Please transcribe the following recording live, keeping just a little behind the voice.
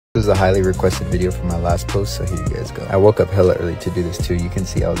This is a highly requested video from my last post, so here you guys go. I woke up hella early to do this too. You can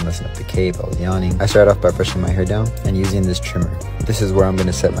see I was messing up the cape, I was yawning. I started off by brushing my hair down and using this trimmer. This is where I'm going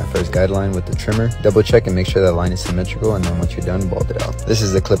to set my first guideline with the trimmer. Double check and make sure that line is symmetrical, and then once you're done, bald it out. This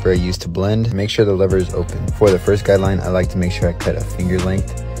is the clipper I use to blend. Make sure the lever is open. For the first guideline, I like to make sure I cut a finger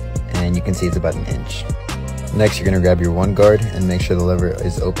length, and you can see it's about an inch. Next, you're going to grab your one guard and make sure the lever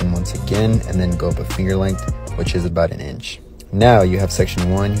is open once again, and then go up a finger length, which is about an inch. Now you have section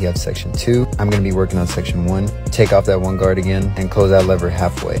 1, you have section 2. I'm going to be working on section 1. Take off that one guard again and close that lever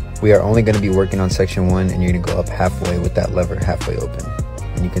halfway. We are only going to be working on section 1, and you're going to go up halfway with that lever halfway open.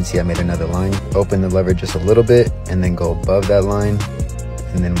 And you can see I made another line. Open the lever just a little bit and then go above that line.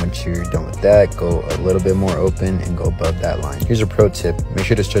 And then once you're done with that, go a little bit more open and go above that line. Here's a pro tip. Make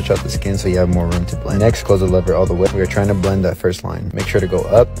sure to stretch out the skin so you have more room to blend. Next, close the lever all the way. We are trying to blend that first line. Make sure to go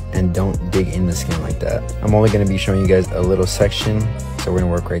up and don't dig in the skin like that. I'm only going to be showing you guys a little section, so we're going to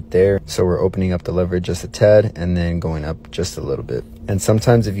work right there. So we're opening up the lever just a tad and then going up just a little bit. And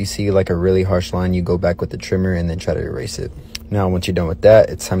sometimes if you see like a really harsh line, you go back with the trimmer and then try to erase it. Now, once you're done with that,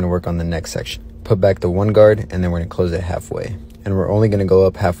 it's time to work on the next section. Put back the one guard and then we're going to close it halfway. And we're only going to go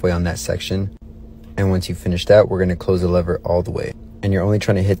up halfway on that section. And once you finish that, we're going to close the lever all the way. And you're only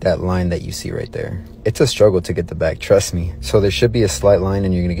trying to hit that line that you see right there. It's a struggle to get the back, trust me. So there should be a slight line,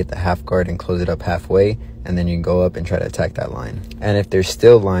 and you're going to get the half guard and close it up halfway. And then you can go up and try to attack that line. And if there's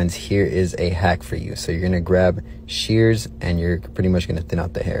still lines, here is a hack for you. So you're going to grab shears and you're pretty much going to thin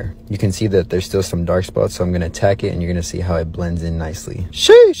out the hair. You can see that there's still some dark spots, so I'm going to attack it and you're going to see how it blends in nicely.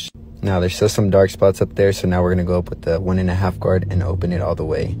 Sheesh! Now there's still some dark spots up there, so now we're going to go up with the 1.5 guard and open it all the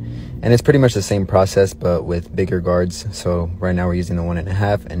way. And it's pretty much the same process, but with bigger guards. So right now we're using the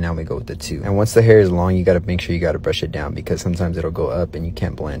 1.5, and now we go with the 2. And once the hair is long, you got to make sure you got to brush it down, because sometimes it'll go up and you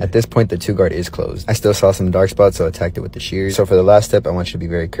can't blend. At this point, the 2 guard is closed. I still saw some dark spots, so I attacked it with the shears. So for the last step, I want you to be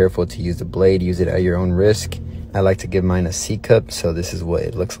very careful to use the blade. Use it at your own risk. I like to give mine a C cup, so this is what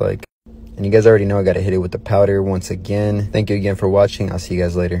it looks like. And you guys already know I got to hit it with the powder once again. Thank you again for watching. I'll see you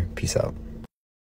guys later. Peace out.